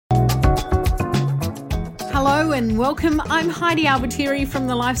Hello and welcome. I'm Heidi Albertieri from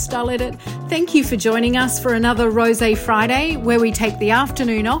The Lifestyle Edit. Thank you for joining us for another Rosé Friday, where we take the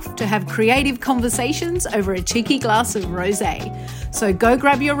afternoon off to have creative conversations over a cheeky glass of rosé. So go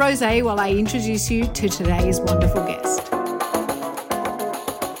grab your rosé while I introduce you to today's wonderful guest.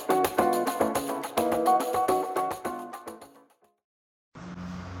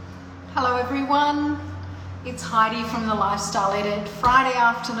 Hello everyone. It's Heidi from The Lifestyle Edit. Friday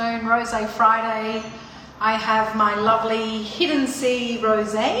afternoon, Rosé Friday. I have my lovely Hidden Sea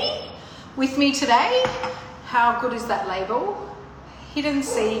Rosé with me today. How good is that label? Hidden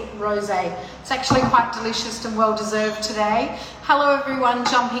Sea Rosé. It's actually quite delicious and well deserved today. Hello everyone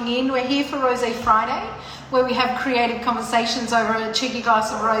jumping in. We're here for Rosé Friday, where we have creative conversations over a cheeky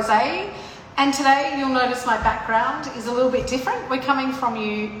glass of rosé. And today you'll notice my background is a little bit different. We're coming from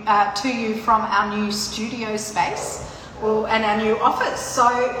to you from our new studio space. And our new office. So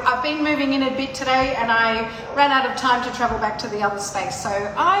I've been moving in a bit today and I ran out of time to travel back to the other space. So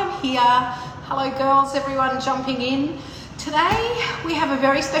I'm here. Hello girls, everyone jumping in. Today we have a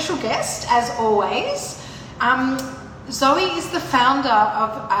very special guest, as always. Zoe is the founder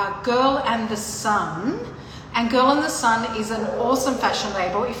of Girl and the Sun. And Girl and the Sun is an awesome fashion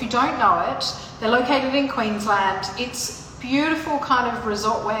label. If you don't know it, they're located in Queensland. It's beautiful kind of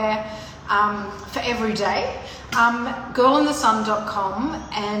resort wear for every day. Girlandthesun.com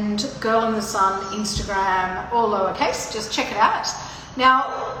and Girl and the Sun Instagram, all lowercase, just check it out.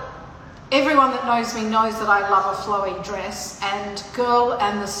 Now, everyone that knows me knows that I love a flowy dress, and Girl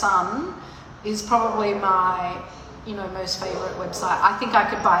and the Sun is probably my, most favourite website. I think I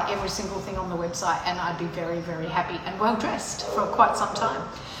could buy every single thing on the website and I'd be very, very happy and well dressed for quite some time.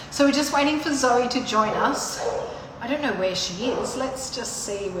 So we're just waiting for Zoe to join us. I don't know where she is. Let's just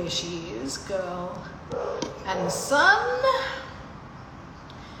see where she is. Girl and the Sun.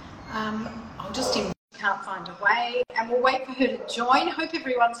 I'll just can't find a way, and we'll wait for her to join. Hope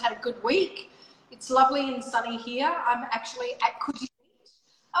everyone's had a good week. It's lovely and sunny here. I'm actually at Coogee Beach.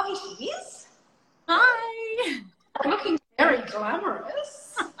 Oh, here she is. Hi. Looking very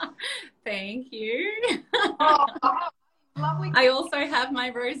glamorous. Thank you. Oh, lovely. I also have my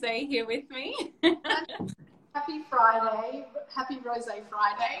rosé here with me. Happy Friday. Happy Rosé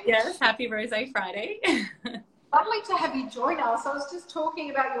Friday. Yes, happy Rosé Friday. Lovely to have you join us. I was just talking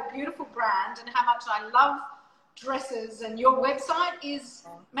about your beautiful brand and how much I love dresses, and your website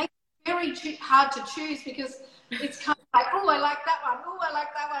makes it very hard to choose because it's kind of like, oh, I like that one. Oh, I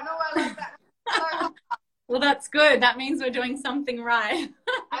like that one. Oh, I like that one. So, well, that's good. That means we're doing something right.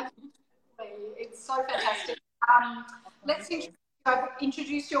 absolutely. It's so fantastic. Let's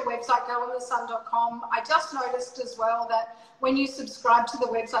introduce your website, girlandthesun.com. I just noticed as well that when you subscribe to the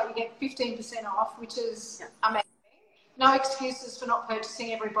website, you get 15% off, which is amazing. No excuses for not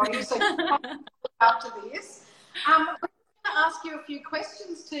purchasing, everybody. So after this, we're going to ask you a few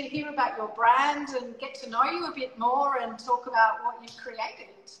questions to hear about your brand and get to know you a bit more and talk about what you've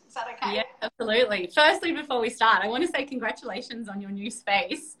created. Is that okay? Yeah, absolutely. Firstly, before we start, I want to say congratulations on your new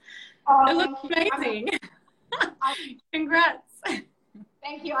space. Oh, it looks amazing. Congrats.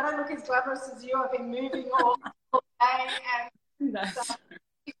 Thank you. I don't look as glamorous as you. I've been moving all day, and so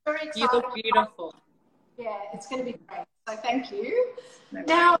it's very exciting. You look beautiful. Yeah, it's going to be great. So thank you.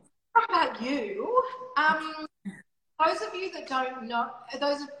 Now, what about you? Those of you that don't know,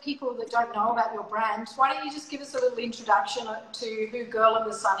 those people that don't know about your brand, why don't you just give us a little introduction to who Girl and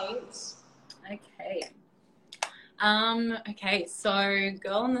the Sun is? Okay. Okay, so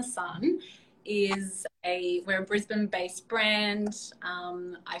Girl and the Sun we're a Brisbane-based brand.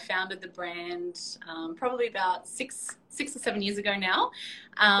 I founded the brand probably about six or 7 years ago now,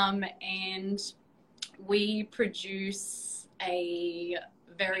 and we produce a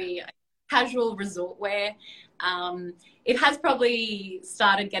very casual resort wear. It has probably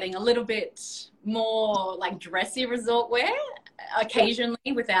started getting a little bit more like dressy resort wear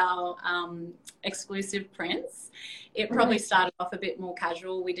occasionally with our exclusive prints. It probably started off a bit more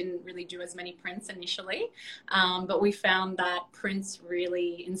casual. We didn't really do as many prints initially, but we found that prints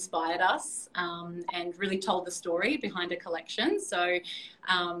really inspired us and really told the story behind a collection. So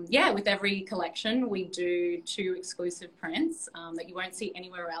with every collection we do 2 exclusive prints that you won't see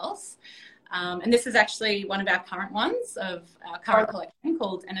anywhere else. And this is actually one of our current ones of our current collection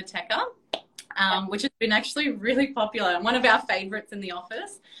called Anateca, which has been actually really popular and one of our favorites in the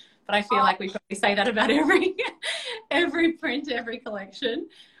office. But I feel like we probably say that about every print, every collection.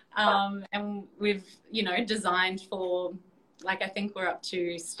 And we've, designed for like I think we're up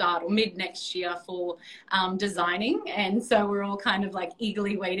to start or mid next year for designing. And so we're all kind of like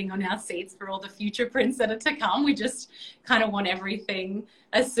eagerly waiting on our seats for all the future prints that are to come. We just kind of want everything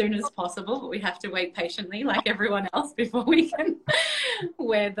as soon as possible, but we have to wait patiently like everyone else before we can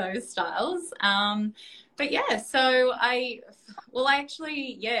wear those styles. But yeah, so I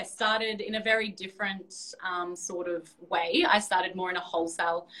actually, yeah, started in a very different sort of way. I started more in a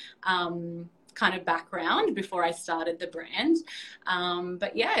wholesale kind of background before I started the brand.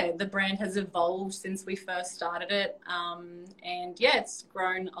 But yeah, the brand has evolved since we first started it. And yeah, it's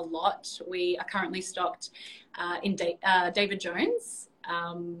grown a lot. We are currently stocked in David Jones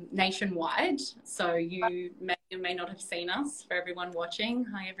nationwide. So you may or may not have seen us. For everyone watching,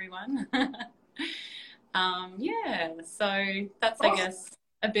 hi everyone. Yeah, so that's, I guess,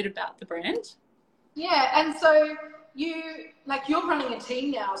 a bit about the brand. Yeah, and so you're running a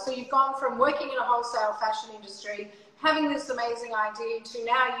team now, so you've gone from working in a wholesale fashion industry, having this amazing idea, to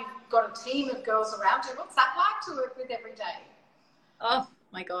now you've got a team of girls around you. What's that like to work with every day? Oh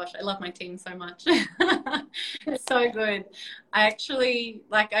my gosh, I love my team so much. It's so good. I actually,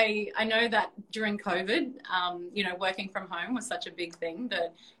 like, I know that during COVID, you know, working from home was such a big thing,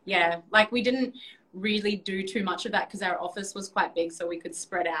 but yeah, like we didn't really do too much of that because our office was quite big, so we could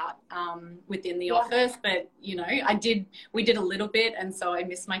spread out within the office. But you know, we did a little bit, and so I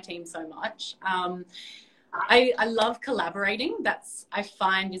miss my team so much. I love collaborating. That's, I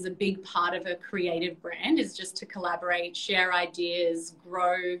find, is a big part of a creative brand, is just to collaborate, share ideas,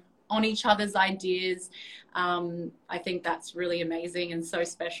 grow on each other's ideas. I think that's really amazing and so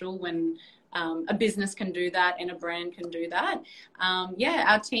special when a business can do that and a brand can do that. Yeah,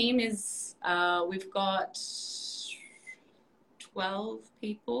 our team is, we've got 12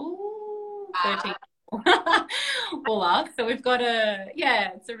 people, 13 all up. So we've got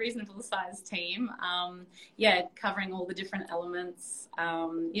it's a reasonable sized team. Yeah, covering all the different elements.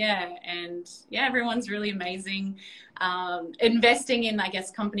 Yeah, and yeah, everyone's really amazing. Investing in, I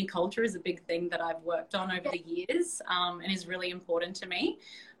guess, company culture is a big thing that I've worked on over the years, and is really important to me.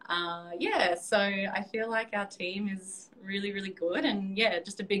 Yeah, so I feel like our team is really, really good, and yeah,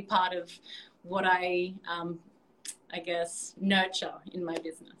 just a big part of what I guess, nurture in my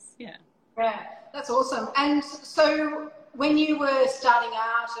business. Yeah. Yeah, that's awesome. And so when you were starting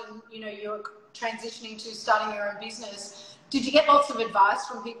out and, you know, you were transitioning to starting your own business, did you get lots of advice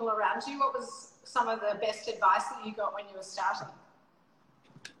from people around you? What was some of the best advice that you got when you were starting?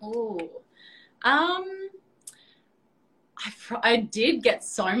 Oh, I did get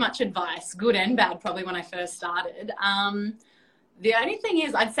so much advice, good and bad, probably when I first started. The only thing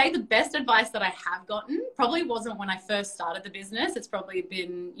is, I'd say the best advice that I have gotten probably wasn't when I first started the business. It's probably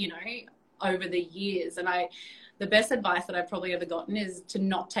been, you know, over the years. And the best advice that I've probably ever gotten is to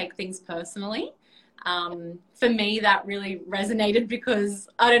not take things personally. For me, that really resonated because,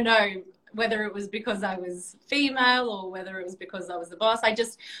 I don't know, whether it was because I was female or whether it was because I was the boss. I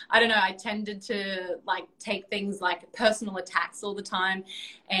don't know, I tended to like take things like personal attacks all the time.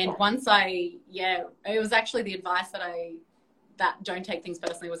 And once it was actually the advice that don't take things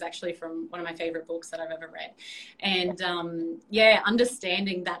personally was actually from one of my favorite books that I've ever read. And yeah,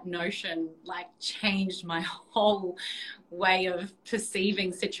 understanding that notion like changed my whole way of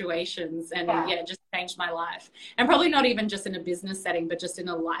perceiving situations, and yeah, just changed my life. And probably not even just in a business setting, but just in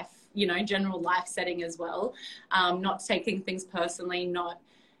a life, you know, general life setting as well. Not taking things personally, not,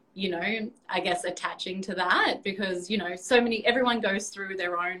 you know, I guess attaching to that, because, you know, everyone goes through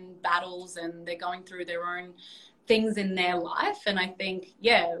their own battles and they're going through their own things in their life. And I think,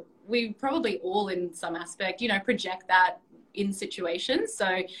 yeah, we probably all in some aspect, you know, project that in situations.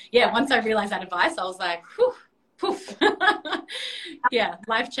 So yeah, once I realized that advice, I was like, whew, poof. Yeah,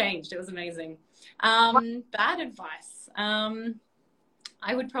 life changed. It was amazing. Bad advice.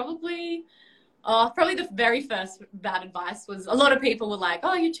 I would probably the very first bad advice was, a lot of people were like,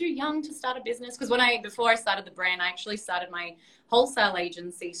 oh, you're too young to start a business. Because before I started the brand, I actually started my wholesale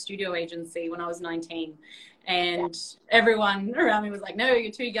agency, studio agency, when I was 19. And everyone around me was like, no,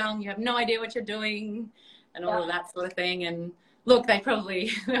 you're too young. You have no idea what you're doing, and all of that sort of thing. And look, there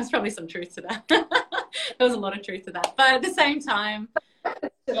was probably some truth to that. There was a lot of truth to that. But at the same time,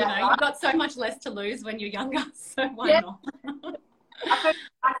 you know, you've got so much less to lose when you're younger. So why not?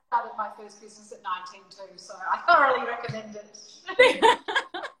 I started my first business at 19 too, so I thoroughly recommend it.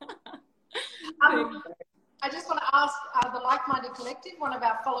 I just want to ask the Like-Minded Collective, one of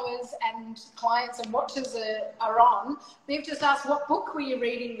our followers and clients and watchers are on. They've just asked, what book were you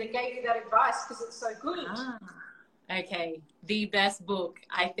reading that gave you that advice? Because it's so good. Okay, the best book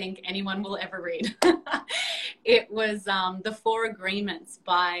I think anyone will ever read. It was The Four Agreements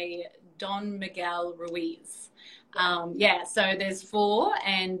by Don Miguel Ruiz. Yeah, so there's 4,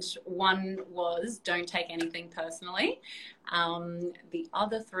 and one was don't take anything personally. The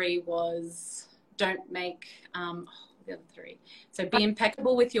other 3 was don't make, the other 3. So be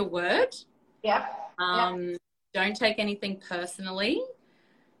impeccable with your word. Yeah. Don't take anything personally.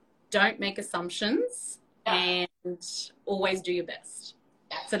 Don't make assumptions, and always do your best.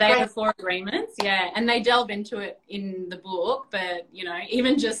 So they are the 4 agreements, and they delve into it in the book, but you know,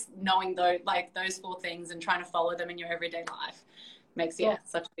 even just knowing those 4 things and trying to follow them in your everyday life makes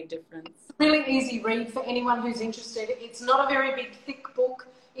such a big difference. Really easy read for anyone who's interested. It's not a very big, thick book.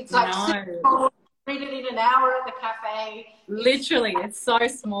 It's like read it in an hour at the cafe. Literally, it's so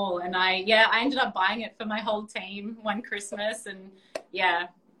small, and I ended up buying it for my whole team one Christmas, and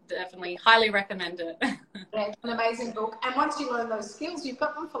definitely highly recommend it. Yeah, it's an amazing book, and once you learn those skills, you've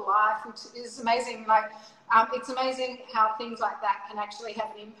got them for life, which is amazing. Like, it's amazing how things like that can actually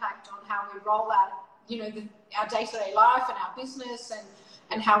have an impact on how we roll out, you know, our day-to-day life and our business,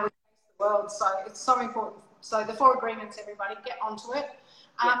 and how we face the world. So it's so important. So the 4 agreements, everybody, get onto it.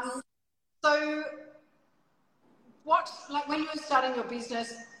 So when you were starting your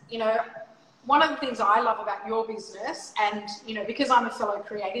business, you know, one of the things I love about your business, and, you know, because I'm a fellow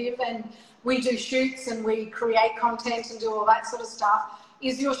creative and we do shoots and we create content and do all that sort of stuff,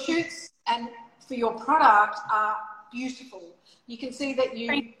 is your shoots and for your product are beautiful. You can see that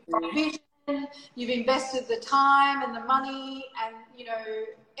you've got vision, you've invested the time and the money and, you know,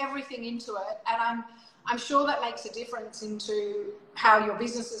 everything into it. And I'm sure that makes a difference into how your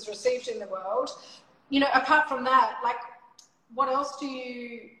business is received in the world. You know, apart from that, like, what else do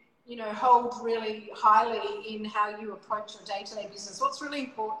you know, hold really highly in how you approach your day-to-day business? What's really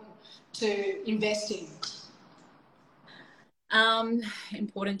important to invest in?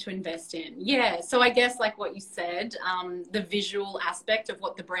 Important to invest in. Yeah. So I guess like what you said, the visual aspect of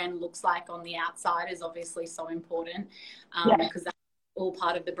what the brand looks like on the outside is obviously so important, because that's all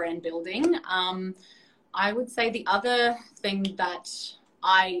part of the brand building. I would say the other thing that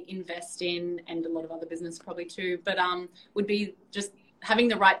I invest in, and a lot of other business probably too, but would be just having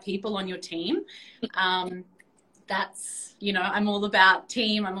the right people on your team. That's, you know, I'm all about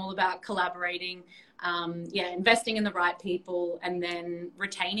team. I'm all about collaborating. Investing in the right people, and then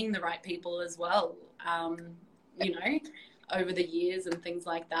retaining the right people as well, you know, over the years and things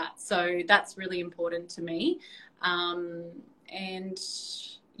like that. So that's really important to me. And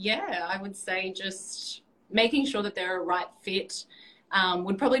yeah, I would say just making sure that they're a right fit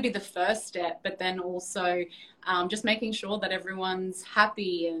would probably be the first step, but then also just making sure that everyone's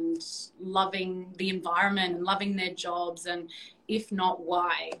happy and loving the environment and loving their jobs, and if not,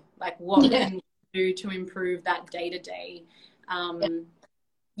 why? Like, what can we do to improve that day-to-day,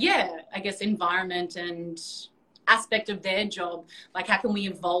 I guess, environment and aspect of their job? Like, how can we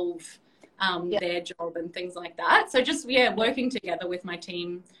evolve their job and things like that? So just, working together with my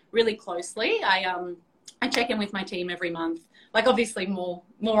team really closely. I check in with my team every month, like obviously more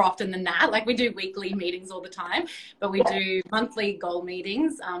often than that. Like, we do weekly meetings all the time, but we do monthly goal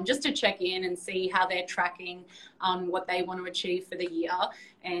meetings just to check in and see how they're tracking on what they want to achieve for the year,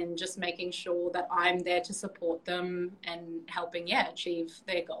 and just making sure that I'm there to support them and helping, achieve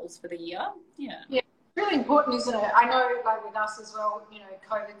their goals for the year. Yeah. Yeah, it's really important, isn't it? I know, like with us as well, you know,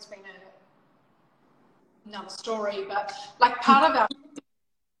 COVID's been another story, but like part of our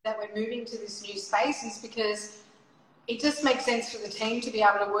that we're moving to this new space is because it just makes sense for the team to be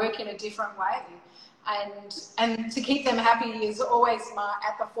able to work in a different way, and to keep them happy is always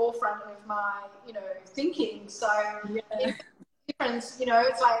at the forefront of my, you know, thinking. So it's difference, you know,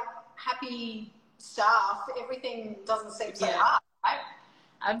 it's like happy staff, everything doesn't seem so hard, right?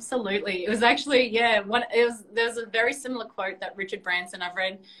 Absolutely. It was actually, there's a very similar quote that Richard Branson, I've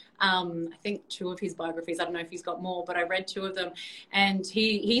read, I think 2 of his biographies. I don't know if he's got more, but I read 2 of them, and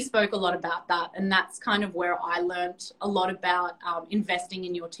he spoke a lot about that. And that's kind of where I learnt a lot about investing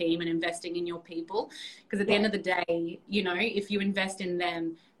in your team and investing in your people. Because at the end of the day, you know, if you invest in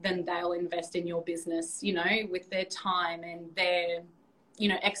them, then they'll invest in your business, you know, with their time and their, you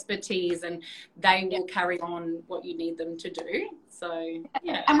know, expertise, and they will carry on what you need them to do. So, And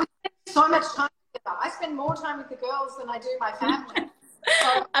we spend so much time together. I spend more time with the girls than I do my family.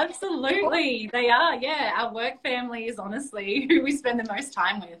 So, absolutely. They are. Yeah. Our work family is honestly who we spend the most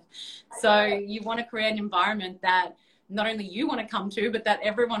time with. So you want to create an environment that not only you want to come to, but that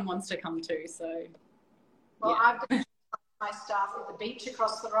everyone wants to come to. So, I've got my staff at the beach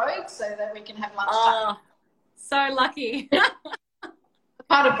across the road so that we can have lunch time. So lucky.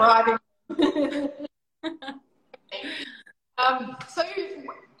 Part of bribing. So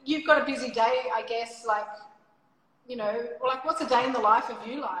you've got a busy day, I guess, like, you know, like what's a day in the life of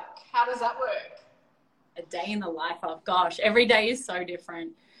you like? How does that work? a day in the life of, gosh, every day is so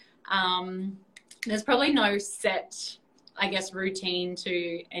different. There's probably no set, I guess, routine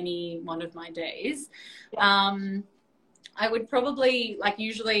to any one of my days. I would probably, like,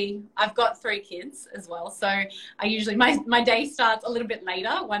 usually I've got 3 kids as well. So I usually, my day starts a little bit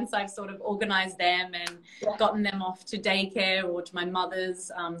later once I've sort of organized them and gotten them off to daycare or to my mother's,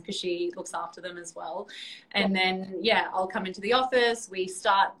 because she looks after them as well. And then, yeah, I'll come into the office. We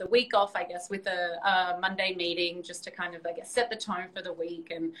start the week off, I guess, with a Monday meeting just to kind of, I guess, set the tone for the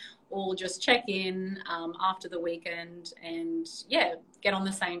week, and all just check in after the weekend and, yeah, get on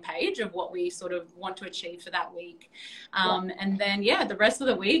the same page of what we sort of want to achieve for that week. And then, yeah, the rest of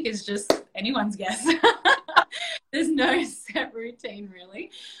the week is just anyone's guess. There's no set routine,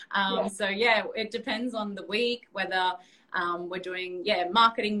 really. So, yeah, it depends on the week, whether we're doing,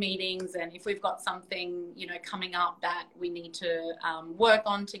 marketing meetings, and if we've got something, you know, coming up that we need to work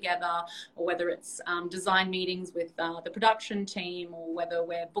on together, or whether it's design meetings with the production team, or whether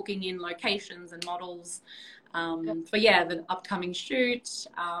we're booking in locations and models for, the upcoming shoot.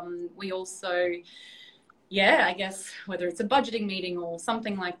 We also, I guess, whether it's a budgeting meeting or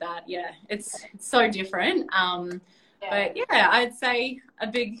something like that, it's so different. But yeah, I'd say a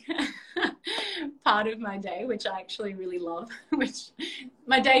big part of my day, which I actually really love, which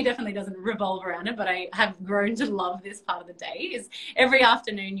my day definitely doesn't revolve around it, but I have grown to love this part of the day, is every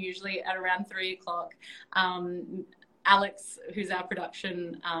afternoon, usually at around 3 o'clock, Alex, who's our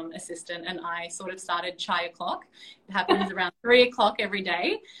production assistant, and I sort of started Chai O'Clock. It happens around 3 o'clock every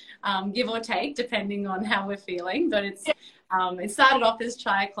day, give or take, depending on how we're feeling. But it's it started off as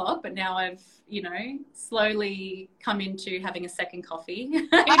Chai O'Clock, but now I've, you know, slowly come into having a second coffee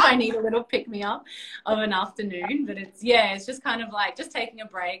if I need a little pick-me-up of an afternoon. But it's just kind of like just taking a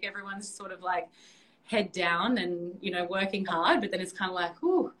break. Everyone's sort of like head down and, you know, working hard, but then it's kind of like,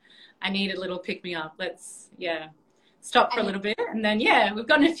 ooh, I need a little pick-me-up. Let's, stop for a little bit. And then, we've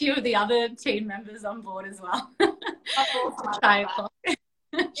gotten a few of the other team members on board as well. Chai O'Clock.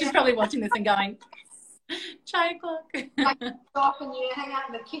 She's probably watching this and going, Chai O'Clock. Like, stop and you hang out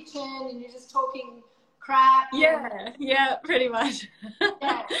in the kitchen and you're just talking crap. Yeah, pretty much.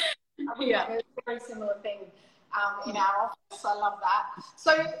 We have a very similar thing in our office. I love that.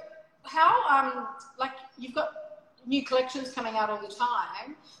 So how, like, you've got new collections coming out all the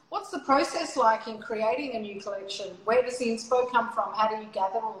time. What's the process like in creating a new collection? Where does the inspo come from? How do you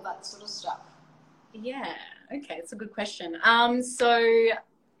gather all that sort of stuff? Yeah, okay, it's a good question.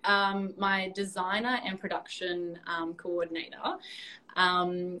 My designer and production coordinator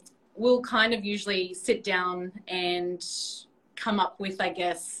will kind of usually sit down and come up with, I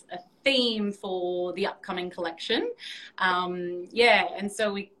guess, a theme for the upcoming collection. And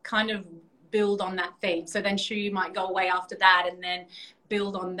so we kind of build on that theme. So then she might go away after that and then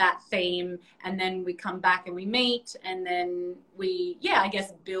build on that theme, and then we come back and we meet, and then we, I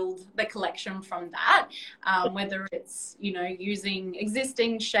guess, build the collection from that, whether it's, you know, using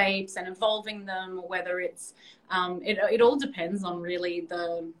existing shapes and evolving them, or whether it's, it all depends on really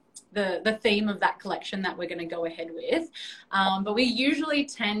the theme of that collection that we're going to go ahead with. But we usually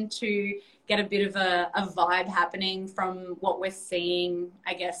tend to get a bit of a vibe happening from what we're seeing,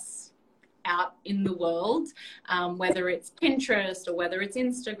 I guess, out in the world, whether it's Pinterest or whether it's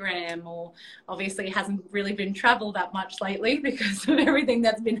Instagram, or obviously it hasn't really been travel that much lately because of everything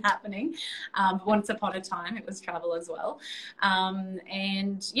that's been happening. Once upon a time it was travel as well.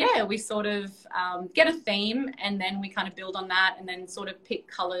 We sort of get a theme, and then we kind of build on that, and then sort of pick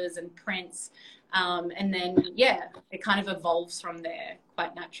colors and prints. And then, it kind of evolves from there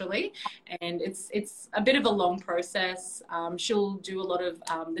quite naturally. And it's a bit of a long process. She'll do a lot of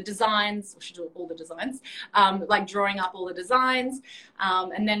the designs, or she'll do all the designs, like drawing up all the designs.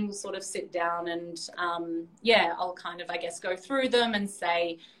 And then we'll sort of sit down and, I'll kind of, I guess, go through them and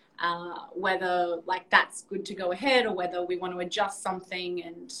say, whether like that's good to go ahead, or whether we want to adjust something,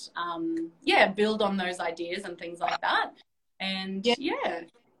 and, build on those ideas and things like that. And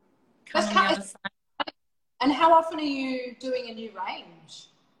And how often are you doing a new range?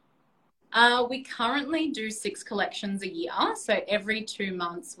 We currently do 6 collections a year. So every 2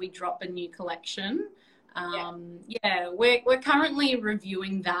 months we drop a new collection. We're currently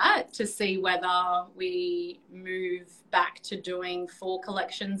reviewing that to see whether we move back to doing 4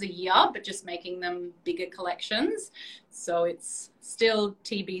 collections a year, but just making them bigger collections. So it's still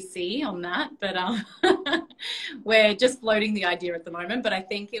TBC on that, but we're just floating the idea at the moment. But I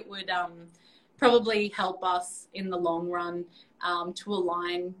think it would probably help us in the long run to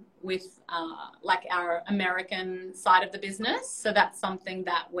align with like our American side of the business. So that's something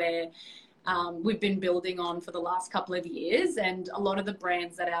that we're we've been building on for the last couple of years. And a lot of the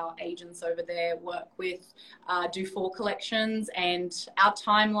brands that our agents over there work with do 4 collections, and our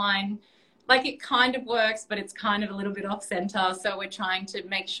timeline, like, it kind of works, but it's kind of a little bit off center. So we're trying to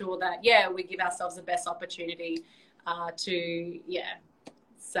make sure that, yeah, we give ourselves the best opportunity to,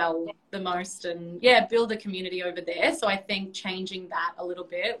 sell the most and, build a community over there. So I think changing that a little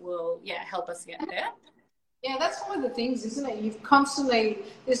bit will, help us get there. Yeah, that's one of the things, isn't it? You've constantly,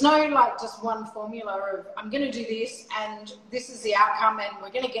 there's no like just one formula of I'm going to do this and this is the outcome and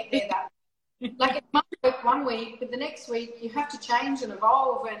we're going to get there that like it might work one week, but the next week you have to change and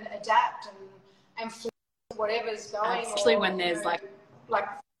evolve and adapt and flip whatever's going. Especially when there's like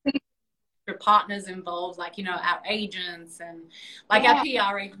partners involved, like, you know, our agents and like our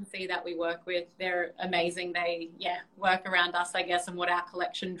PR agency that we work with. They're amazing. They work around us, I guess, and what our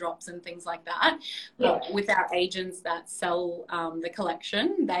collection drops and things like that. But with our agents that sell the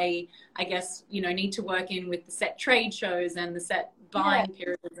collection, they, I guess, you know, need to work in with the set trade shows and the set buying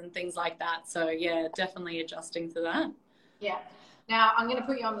periods and things like that. So definitely adjusting to that. Now I'm going to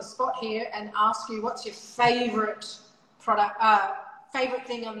put you on the spot here and ask you, what's your favorite product, favorite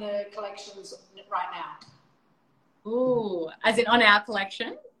thing on the collections right now? Ooh, as in on our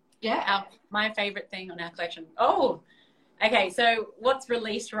collection? Yeah. My favorite thing on our collection. Oh, okay. So what's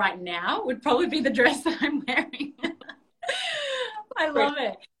released right now would probably be the dress that I'm wearing. I love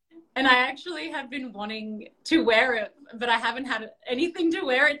it. And I actually have been wanting to wear it, but I haven't had anything to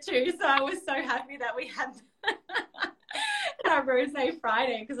wear it to. So I was so happy that we had our Rosé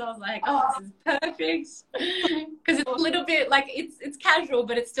Friday, because I was like, oh, this is perfect. Because it's a little bit like, it's casual,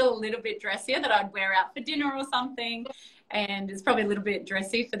 but it's still a little bit dressier that I'd wear out for dinner or something. And it's probably a little bit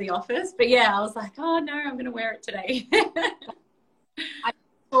dressy for the office. But I was like, oh no, I'm going to wear it today. I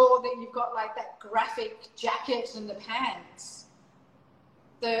saw that you've got like that graphic jacket and the pants.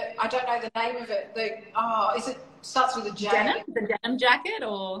 I don't know the name of it. Is it starts with a J? The denim jacket,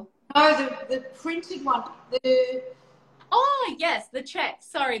 or? No, the printed one. Oh, yes, the check.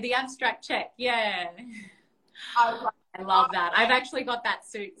 Sorry, the abstract check. Yeah. I love that. I've actually got that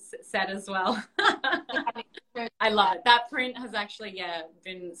suit set as well. I love it. That print has actually,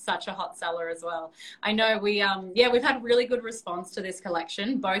 been such a hot seller as well. I know we've had really good response to this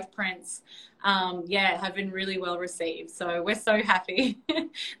collection. Both prints, have been really well received. So we're so happy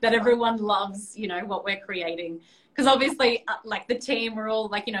that everyone loves, you know, what we're creating. Because obviously, like the team, we're all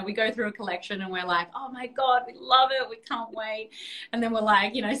like, you know, we go through a collection and we're like, oh my God, we love it. We can't wait. And then we're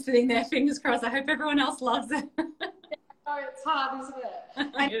like, you know, sitting there, fingers crossed. I hope everyone else loves it. Oh, it's hard, isn't it?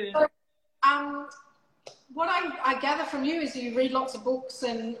 And so, what I gather from you is you read lots of books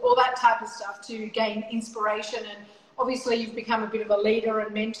and all that type of stuff to gain inspiration. And obviously you've become a bit of a leader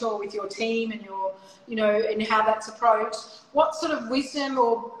and mentor with your team and your, you know, and how that's approached. What sort of wisdom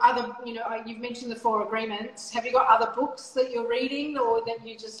or other, you know, you've mentioned the 4 agreements. Have you got other books that you're reading or that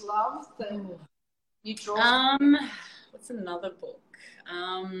you just love that you draw? What's another book?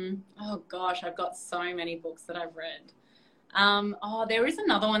 Oh gosh, I've got so many books that I've read. There is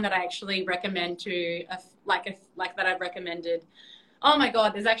another one that I actually recommend to, that I've recommended. Oh my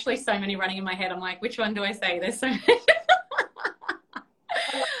God, there's actually so many running in my head. I'm like, which one do I say? There's so many.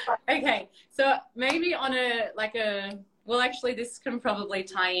 Okay, so maybe on well, actually, this can probably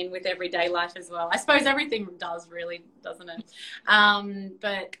tie in with everyday life as well. I suppose everything does, really, doesn't it?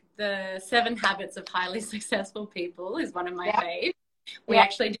 But the 7 Habits of Highly Successful People is one of my faves. We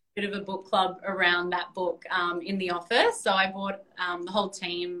actually did a bit of a book club around that book in the office. So I bought the whole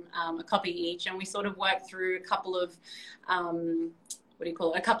team a copy each, and we sort of worked through a couple of,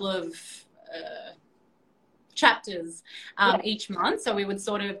 chapters each month. So we would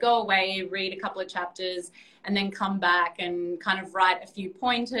sort of go away, read a couple of chapters, and then come back and kind of write a few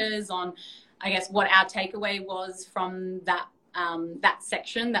pointers on, I guess, what our takeaway was from that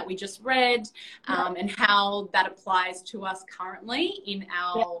section that we just read, and how that applies to us currently in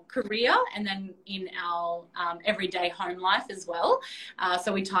our career and then in our everyday home life as well.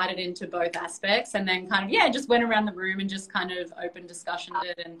 So we tied it into both aspects, and then kind of, just went around the room and just kind of open discussioned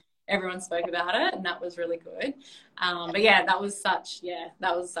it, and everyone spoke about it, and that was really good. But that was such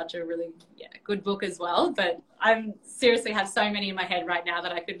a really good book as well. But I seriously have so many in my head right now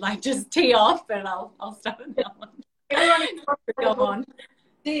that I could like just tee off, but I'll stop at that one. Go on.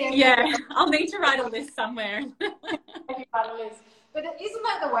 I'll need to write a list somewhere. But isn't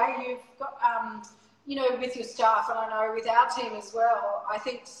that the way you've got, you know, with your staff, and I know with our team as well, I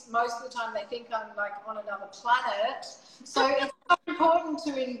think most of the time they think I'm like on another planet. So it's so important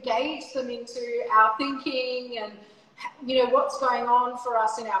to engage them into our thinking and, you know, what's going on for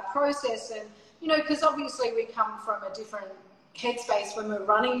us in our process. And, you know, because obviously we come from a different headspace when we're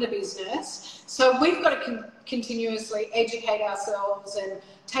running the business. So we've got to continuously educate ourselves and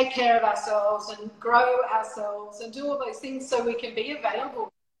take care of ourselves and grow ourselves and do all those things so we can be available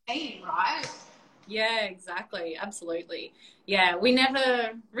to the team, right? Yeah, exactly. Absolutely. Yeah, we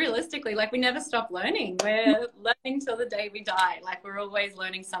never, realistically, like we never stop learning. We're learning till the day we die. Like we're always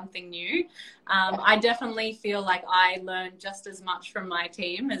learning something new. I definitely feel like I learn just as much from my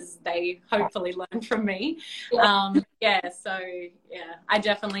team as they hopefully learn from me. So yeah, I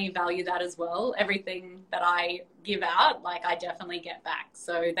definitely value that as well. Everything that I give out, like I definitely get back.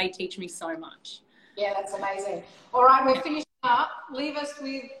 So they teach me so much. Yeah, that's amazing. All right, we're finishing up. Leave us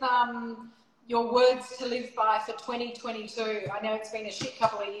with your words to live by for 2022. I know it's been a shit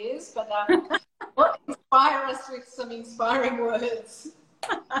couple of years, but inspire us with some inspiring words.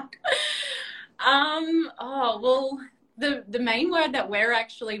 Well, the main word that we're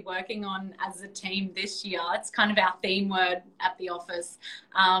actually working on as a team this year, it's kind of our theme word at the office,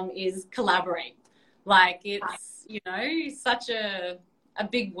 is collaborate. Like it's, you know, such a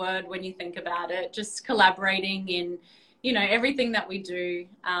big word when you think about it, just collaborating in, you know, everything that we do,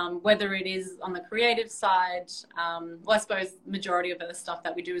 whether it is on the creative side, well, I suppose majority of the stuff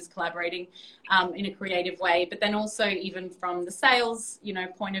that we do is collaborating in a creative way, but then also even from the sales, you know,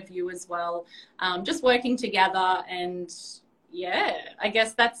 point of view as well, just working together. And yeah, I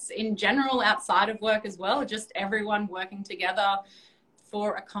guess that's in general outside of work as well, just everyone working together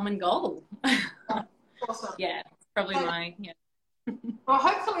for a common goal. Awesome. Yeah, probably yeah. Well,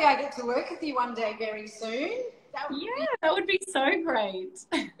 hopefully I get to work with you one day very soon. That would be so great.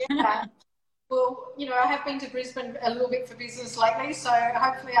 Yeah. Well, you know, I have been to Brisbane a little bit for business lately, so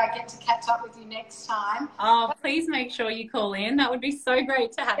hopefully I get to catch up with you next time. Oh, please make sure you call in. That would be so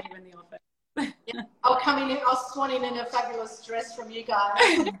great to have you in the office. Yeah, I'll come in, I'll swan in a fabulous dress from you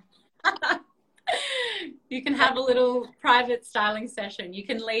guys. You can have a little private styling session. You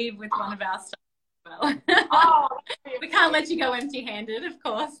can leave with one of our styles as well. Oh, we can't let you go empty-handed, of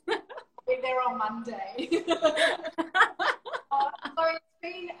course. I'll be there on Monday. So it's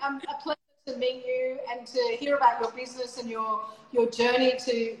been a pleasure to meet you and to hear about your business and your journey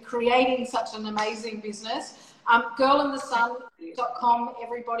to creating such an amazing business. Girlinthesun.com,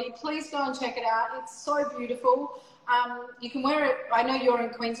 everybody. Please go and check it out. It's so beautiful. You can wear it. I know you're in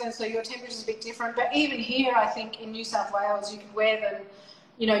Queensland, so your temperature is a bit different, but even here, I think in New South Wales, you can wear them,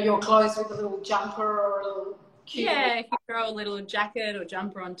 you know, your clothes with a little jumper or a little cute. Yeah, you can throw a little jacket or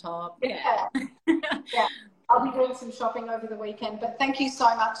jumper on top. Yeah. Yeah. I'll be doing some shopping over the weekend, but thank you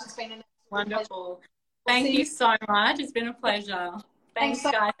so much. It's been an wonderful. Thank you so much. It's been a pleasure. Thanks,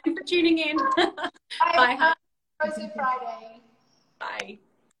 guys. Thanks for tuning in. Bye. Rosy Friday. Bye.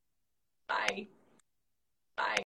 Bye. Bye.